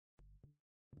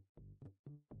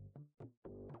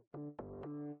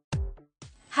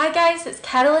Hi guys, it's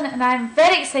Carolyn and I'm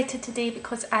very excited today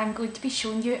because I'm going to be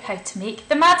showing you how to make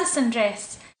the Madison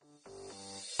dress.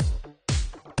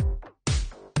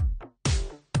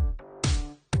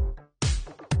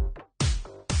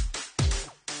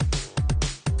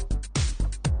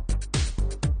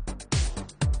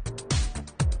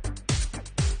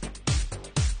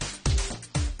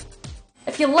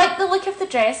 If you like the look of the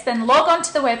dress, then log on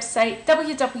to the website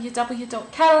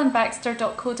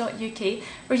www.carolynbaxter.co.uk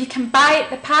where you can buy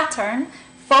the pattern,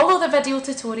 follow the video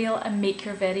tutorial and make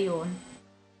your very own.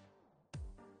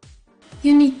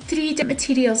 You need 3 different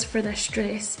materials for this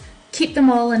dress. Keep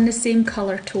them all in the same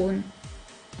colour tone.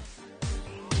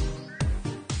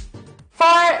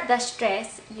 For this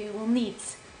dress you will need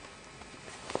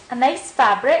a nice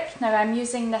fabric. Now I'm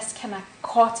using this kind of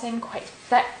cotton, quite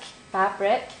thick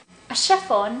fabric. A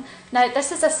chiffon. Now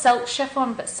this is a silk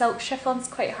chiffon, but silk chiffon's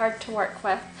quite hard to work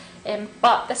with,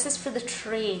 but this is for the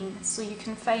train, so you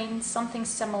can find something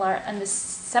similar and the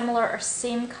similar or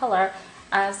same colour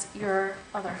as your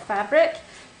other fabric.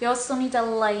 You also need a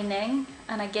lining,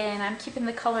 and again I'm keeping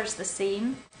the colours the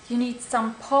same. You need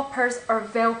some poppers or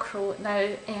velcro.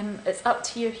 Now it's up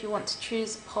to you if you want to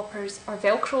choose poppers or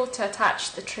velcro to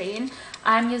attach the train.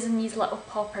 I'm using these little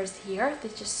poppers here, they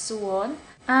just sew on.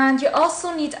 And you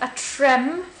also need a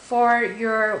trim for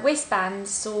your waistband,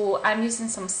 so I'm using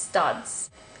some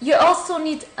studs. You also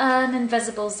need an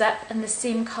invisible zip in the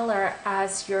same colour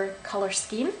as your colour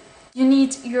scheme. You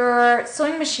need your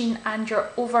sewing machine and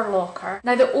your overlocker.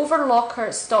 Now the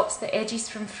overlocker stops the edges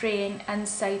from fraying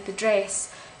inside the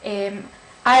dress.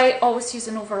 I always use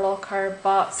an overlocker,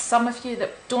 but some of you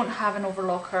that don't have an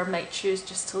overlocker might choose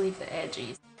just to leave the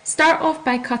edges. Start off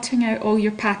by cutting out all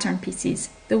your pattern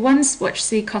pieces. The ones which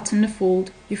say cut in the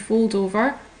fold, you fold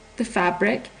over the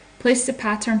fabric, place the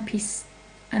pattern piece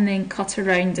and then cut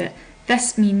around it.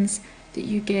 This means that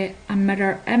you get a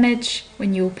mirror image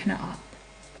when you open it up.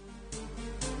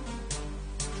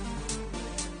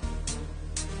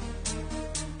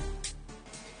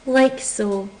 Like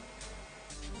so.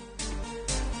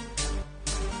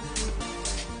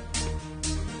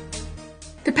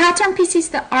 The pattern pieces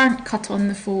that aren't cut on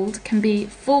the fold can be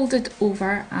folded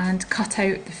over and cut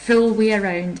out the full way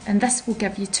around, and this will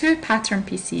give you 2 pattern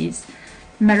pieces,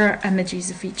 mirror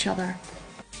images of each other.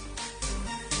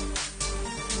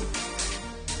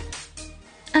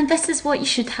 And this is what you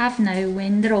should have now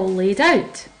when they're all laid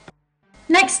out.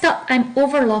 Next up, I'm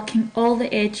overlocking all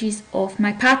the edges of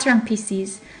my pattern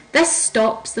pieces. This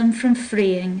stops them from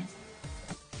fraying.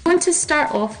 I'm going to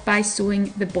start off by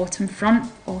sewing the bottom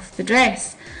front of the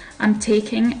dress. I'm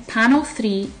taking panel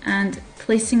 3 and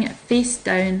placing it face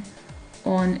down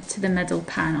onto the middle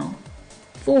panel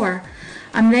 4.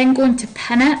 I'm then going to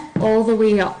pin it all the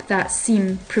way up that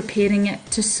seam, preparing it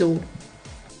to sew.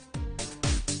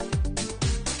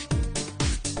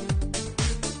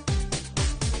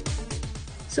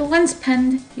 So once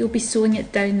pinned, you'll be sewing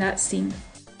it down that seam.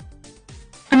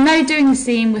 I'm now doing the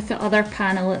same with the other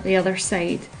panel at the other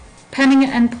side, pinning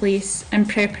it in place in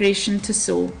preparation to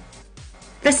sew.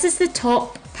 This is the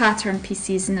top pattern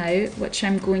pieces now, which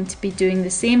I'm going to be doing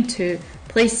the same to,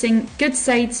 placing good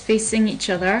sides facing each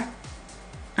other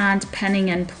and pinning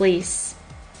in place.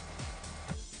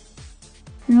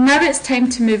 Now it's time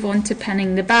to move on to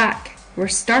pinning the back. We're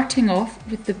starting off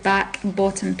with the back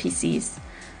bottom pieces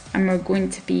and we're going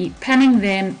to be pinning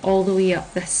them all the way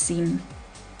up this seam.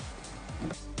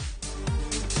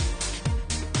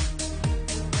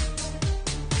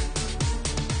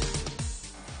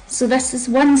 So this is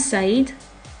one side.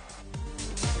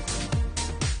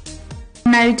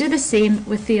 Now do the same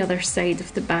with the other side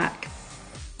of the back.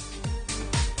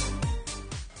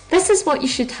 This is what you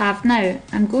should have now.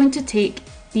 I'm going to take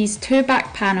these 2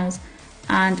 back panels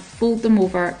and fold them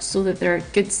over so that they're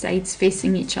good sides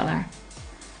facing each other.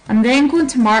 I'm then going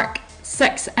to mark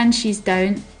 6 inches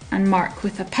down and mark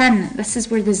with a pin. This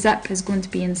is where the zip is going to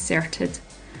be inserted.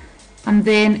 I'm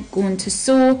then going to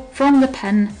sew from the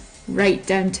pin right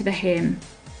down to the hem.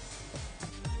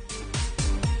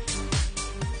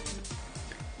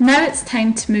 Now it's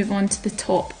time to move on to the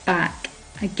top back.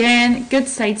 Again, good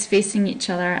sides facing each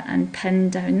other and pin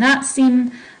down that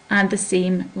seam, and the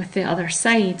same with the other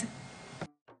side.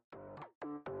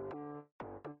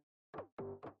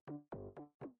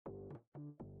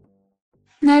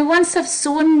 Now once I've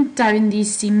sewn down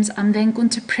these seams, I'm then going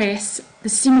to press the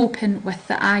seam open with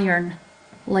the iron,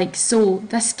 like so.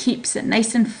 This keeps it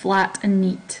nice and flat and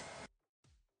neat.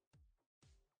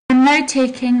 I'm now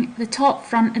taking the top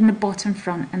front and the bottom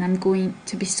front and I'm going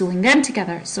to be sewing them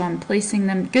together. So I'm placing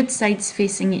them good sides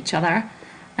facing each other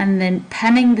and then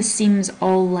pinning the seams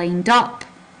all lined up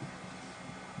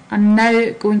I'm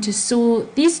now going to sew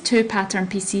these two pattern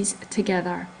pieces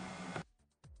together.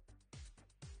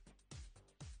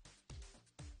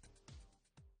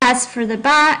 As for the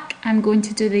back, I'm going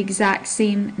to do the exact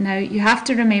same. Now you have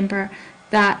to remember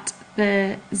that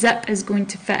the zip is going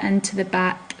to fit into the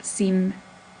back seam,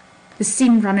 the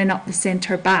seam running up the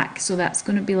centre back, so that's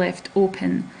going to be left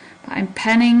open. But I'm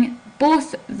pinning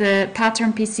both the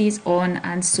pattern pieces on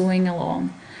and sewing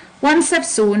along. Once I've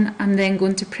sewn, I'm then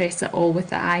going to press it all with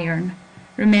the iron.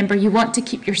 Remember, you want to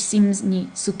keep your seams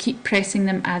neat, so keep pressing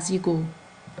them as you go.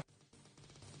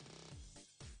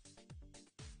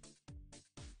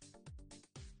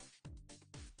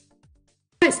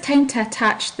 It's time to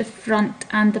attach the front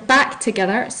and the back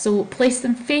together, so place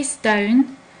them face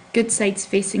down, good sides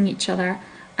facing each other,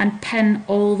 and pin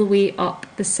all the way up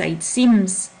the side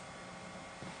seams.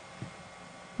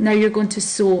 Now you're going to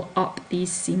sew up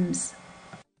these seams.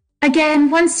 Again,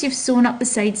 once you've sewn up the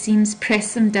side seams,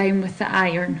 press them down with the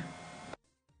iron.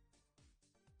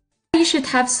 You should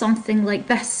have something like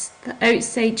this, the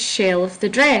outside shell of the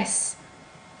dress.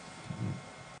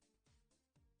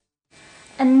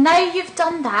 And now you've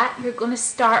done that, you're going to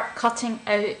start cutting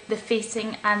out the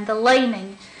facing and the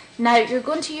lining. Now you're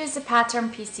going to use the pattern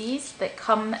pieces that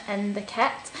come in the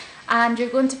kit, and you're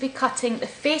going to be cutting the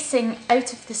facing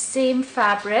out of the same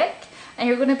fabric, and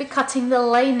you're going to be cutting the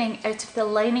lining out of the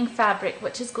lining fabric,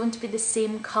 which is going to be the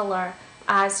same colour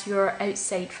as your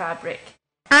outside fabric.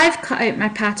 I've cut out my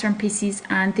pattern pieces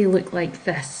and they look like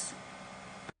this.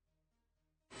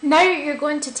 Now you're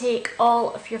going to take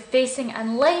all of your facing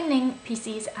and lining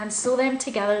pieces and sew them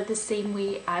together the same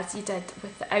way as you did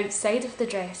with the outside of the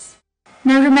dress.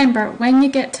 Now remember, when you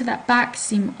get to that back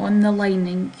seam on the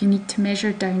lining, you need to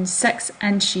measure down 6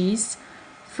 inches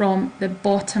from the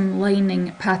bottom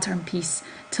lining pattern piece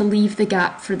to leave the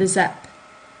gap for the zip.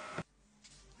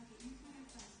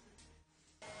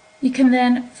 You can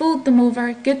then fold them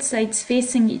over, good sides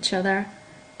facing each other,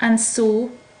 and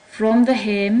sew from the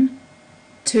hem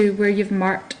to where you've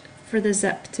marked for the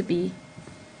zip to be.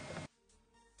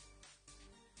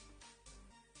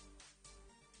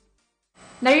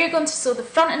 Now you're going to sew the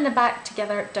front and the back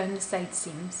together down the side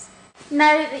seams.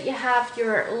 Now that you have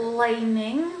your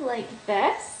lining like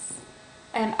this,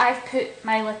 I've put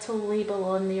my little label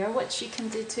on there, which you can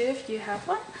do too if you have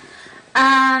one.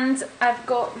 And I've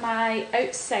got my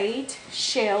outside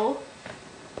shell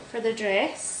for the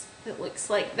dress that looks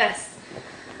like this.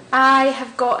 I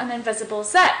have got an invisible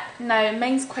zip. Now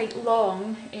mine's quite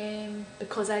long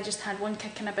because I just had one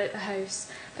kicking about the house,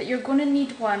 but you're going to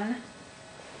need one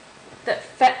that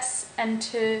fits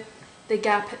into the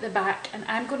gap at the back, and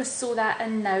I'm going to sew that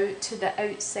in now to the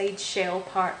outside shell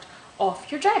part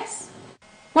of your dress.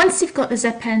 Once you've got the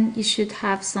zip in, you should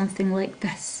have something like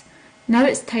this. Now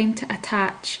it's time to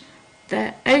attach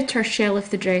the outer shell of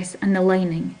the dress and the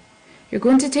lining. You're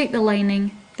going to take the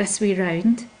lining this way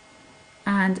round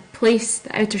and place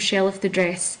the outer shell of the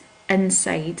dress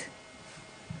inside,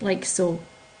 like so.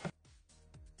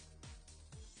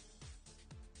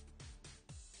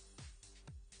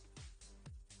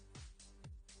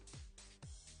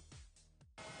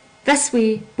 This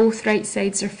way, both right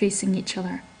sides are facing each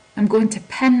other. I'm going to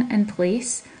pin in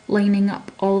place, lining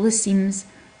up all the seams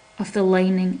of the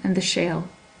lining and the shell,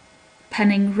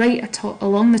 pinning right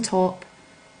along the top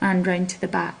and round to the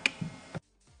back.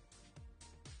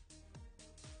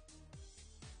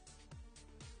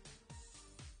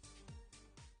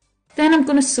 Then I'm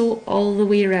going to sew all the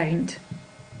way around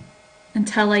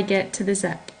until I get to the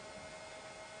zip.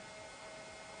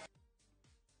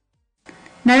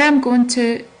 Now I'm going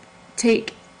to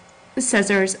take the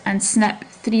scissors and snip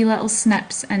 3 little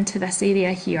snips into this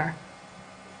area here.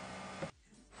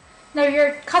 Now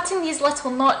you're cutting these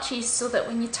little notches so that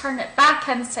when you turn it back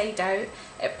inside out,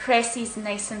 it presses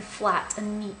nice and flat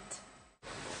and neat.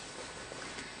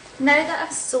 Now that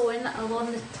I've sewn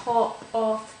along the top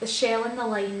of the shell and the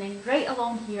lining, right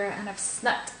along here, and I've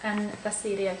snipped in this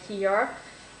area here,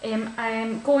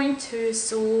 I'm going to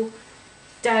sew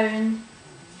down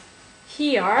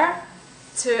here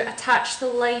to attach the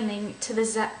lining to the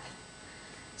zip.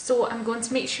 So I'm going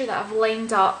to make sure that I've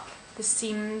lined up the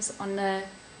seams on the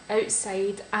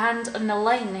outside and on the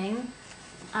lining,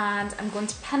 and I'm going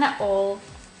to pin it all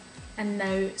and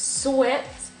now sew it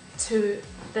to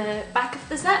the back of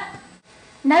the zip.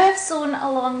 Now I've sewn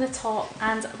along the top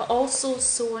and I've also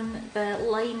sewn the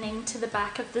lining to the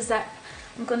back of the zip.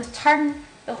 I'm going to turn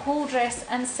the whole dress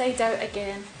inside out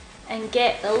again and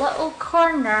get the little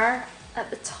corner at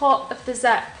the top of the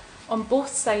zip on both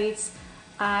sides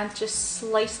and just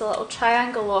slice a little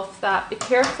triangle off that. Be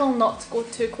careful not to go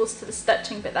too close to the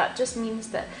stitching, but that just means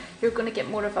that you're going to get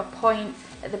more of a point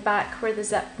at the back where the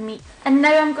zip meets. And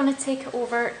now I'm going to take it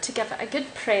over to give it a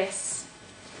good press.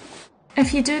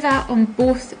 If you do that on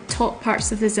both top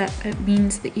parts of the zip, it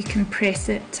means that you can press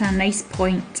it to a nice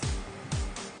point.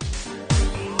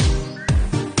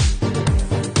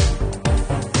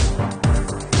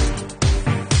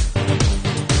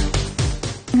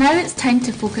 Now it's time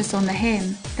to focus on the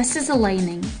hem. This is the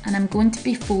lining, and I'm going to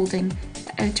be folding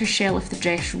the outer shell of the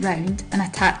dress round and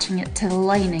attaching it to the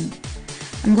lining.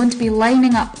 I'm going to be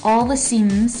lining up all the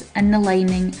seams in the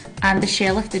lining and the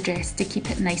shell of the dress to keep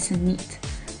it nice and neat.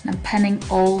 And I'm pinning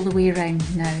all the way around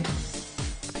now.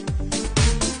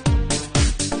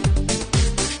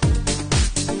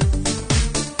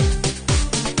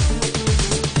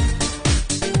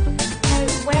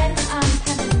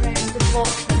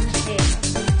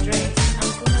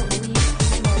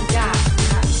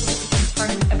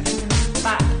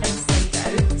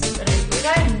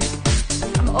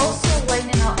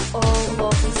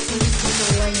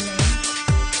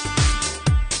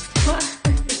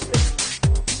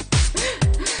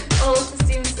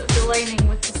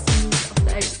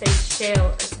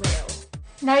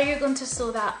 Now you're going to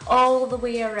sew that all the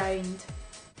way around.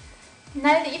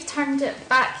 Now that you've turned it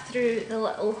back through the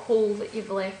little hole that you've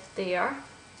left there,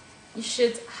 you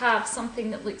should have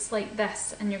something that looks like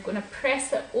this, and you're going to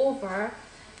press it over.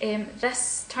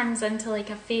 This turns into like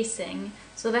a facing.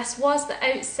 So this was the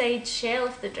outside shell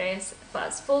of the dress, but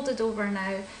it's folded over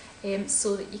now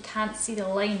so that you can't see the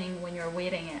lining when you're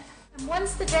wearing it. And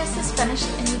once the dress is finished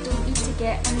and you don't need to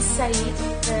get inside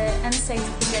of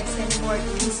the dress anymore,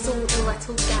 you can sew the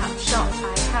little gap shut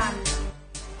by hand.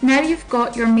 Now you've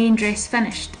got your main dress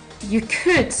finished. You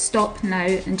could stop now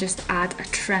and just add a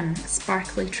trim, a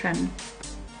sparkly trim.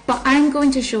 But I'm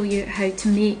going to show you how to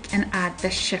make and add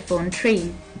this chiffon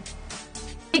train.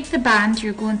 Take the band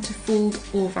you're going to fold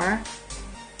over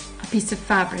a piece of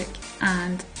fabric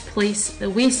and place the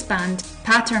waistband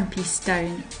pattern piece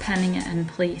down, pinning it in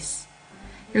place.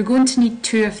 You're going to need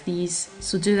 2 of these,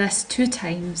 so do this 2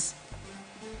 times.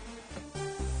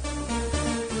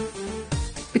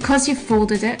 Because you've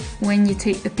folded it, when you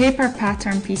take the paper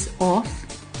pattern piece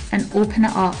off and open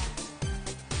it up,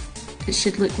 it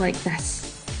should look like this.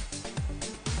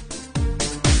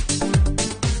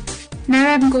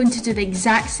 Now I'm going to do the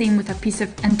exact same with a piece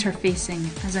of interfacing,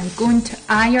 as I'm going to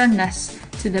iron this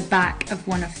to the back of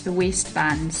one of the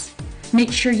waistbands.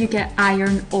 Make sure you get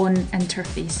iron-on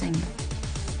interfacing.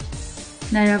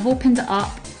 Now I've opened it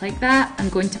up like that. I'm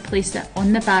going to place it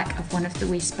on the back of one of the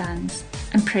waistbands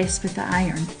and press with the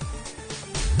iron.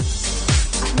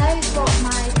 I've now got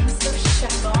my piece of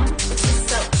chiffon, this is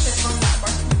silk chiffon that I'm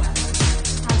working with,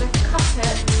 and I've cut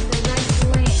it the right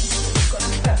length. It's going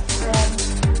to fit from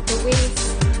the waist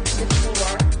to the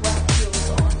floor with heels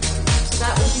on. So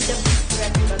that will be different for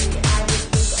everybody. I will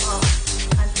fold it up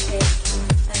and check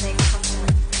and then cut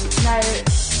it. Now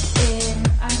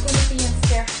I'm going to be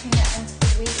inserting it into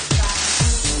the waistband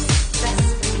this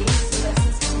way, so this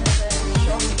is kind of the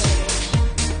shorter edge,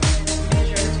 and then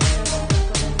measure how long I'm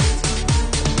going to use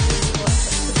before it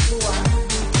hits the floor.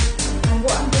 And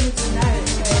what I'm going to do now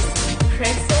is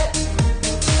press it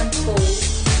and fold,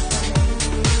 and then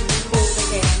fold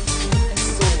again and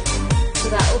sew. So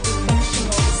that will be finishing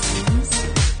all the seams,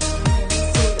 so that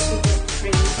we don't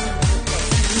fray and get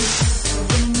neat. We're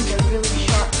going to need a really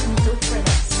sharp needle for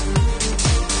this.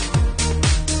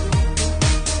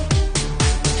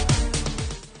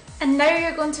 And now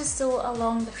you're going to sew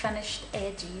along the finished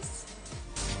edges.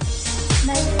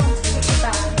 Now you want to take the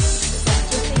band that's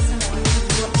actually facing on, and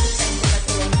you want to find the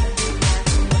middle of it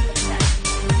and with the pin.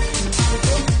 You're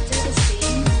going to do the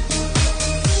same.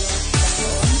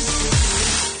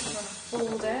 You're going to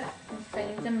fold it and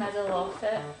find the middle of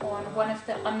it on one of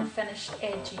the unfinished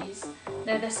edges.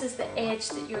 Now this is the edge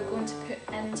that you're going to put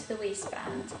into the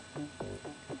waistband.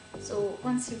 So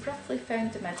once you've roughly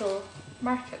found the middle,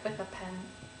 mark it with a pin.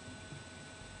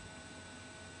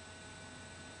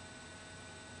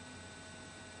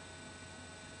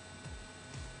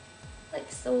 Like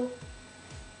so.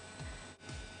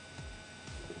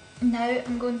 Now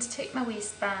I'm going to take my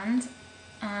waistband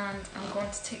and I'm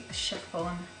going to take the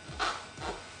chiffon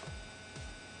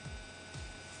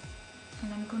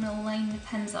and I'm going to line the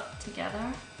pins up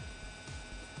together.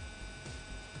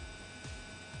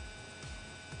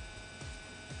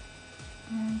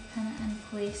 And pin it in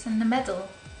place in the middle.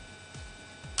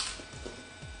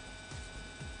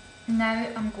 Now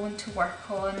I'm going to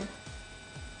work on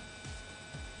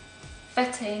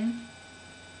fitting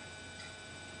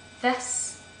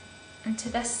this into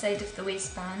this side of the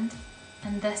waistband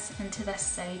and this into this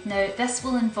side. Now this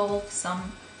will involve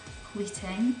some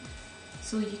pleating,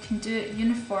 so you can do it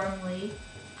uniformly,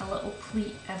 a little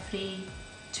pleat every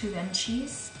 2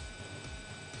 inches,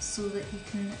 so that you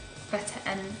can fit it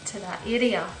into that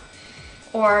area,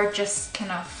 or just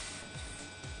kind of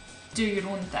do your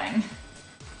own thing.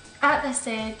 At this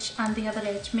edge and the other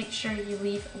edge, make sure you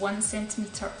leave 1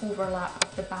 centimetre overlap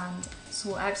of the band.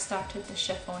 So I've started the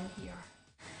chiffon here.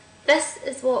 This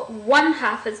is what one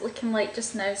half is looking like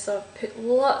just now, so I've put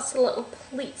lots of little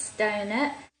pleats down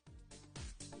it.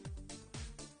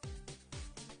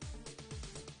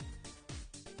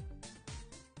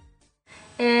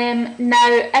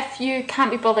 Now if you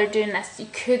can't be bothered doing this, you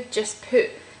could just put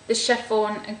the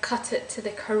chiffon and cut it to the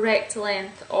correct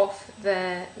length of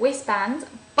the waistband,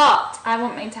 but I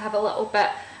want mine to have a little bit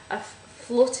of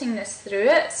floatingness through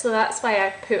it, so that's why I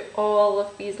put all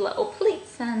of these little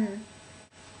pleats in.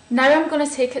 Now I'm going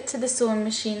to take it to the sewing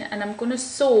machine and I'm going to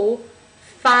sew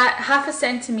half a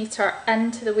centimetre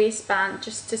into the waistband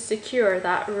just to secure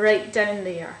that right down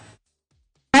there.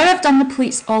 Now I've done the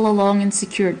pleats all along and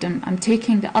secured them, I'm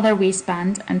taking the other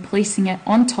waistband and placing it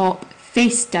on top,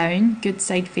 face down, good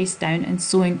side face down, and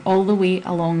sewing all the way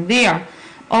along there.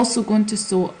 Also going to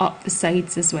sew up the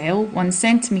sides as well, 1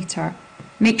 centimetre.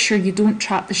 Make sure you don't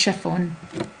trap the chiffon.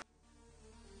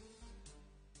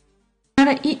 Now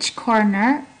at each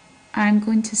corner I'm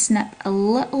going to snip a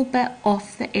little bit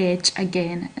off the edge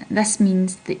again. This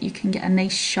means that you can get a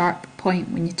nice sharp point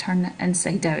when you turn it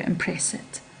inside out and press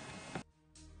it.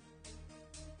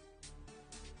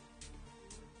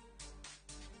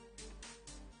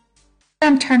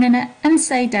 I'm turning it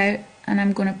inside out and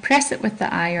I'm going to press it with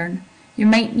the iron. You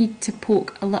might need to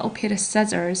poke a little pair of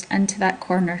scissors into that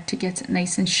corner to get it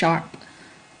nice and sharp.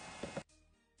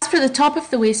 As for the top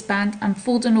of the waistband, I'm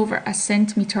folding over 1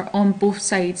 centimetre on both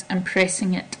sides and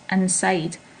pressing it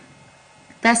inside.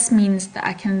 This means that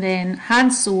I can then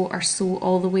hand sew or sew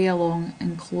all the way along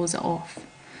and close it off.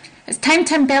 It's time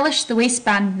to embellish the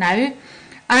waistband now.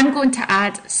 I'm going to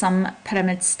add some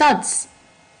pyramid studs.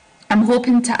 I'm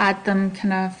hoping to add them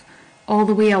kind of all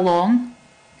the way along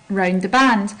round the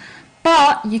band,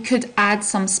 but you could add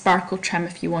some sparkle trim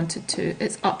if you wanted to.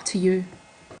 It's up to you.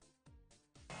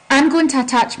 I'm going to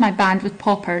attach my band with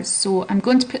poppers, so I'm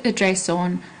going to put the dress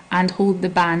on and hold the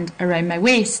band around my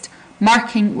waist,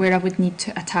 marking where I would need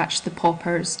to attach the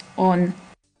poppers on.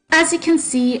 As you can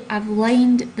see, I've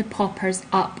lined the poppers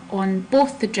up on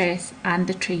both the dress and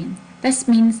the train. This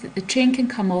means that the train can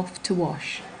come off to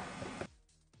wash.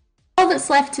 All that's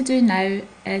left to do now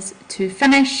is to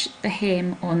finish the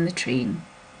hem on the train.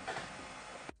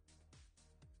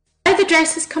 Now the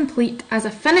dress is complete, as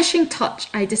a finishing touch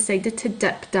I decided to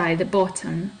dip dye the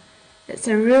bottom. It's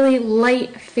a really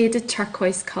light faded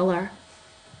turquoise colour.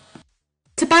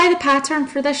 To buy the pattern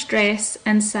for this dress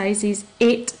in sizes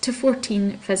 8 to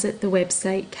 14, visit the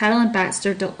website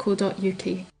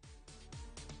carolynbaxter.co.uk.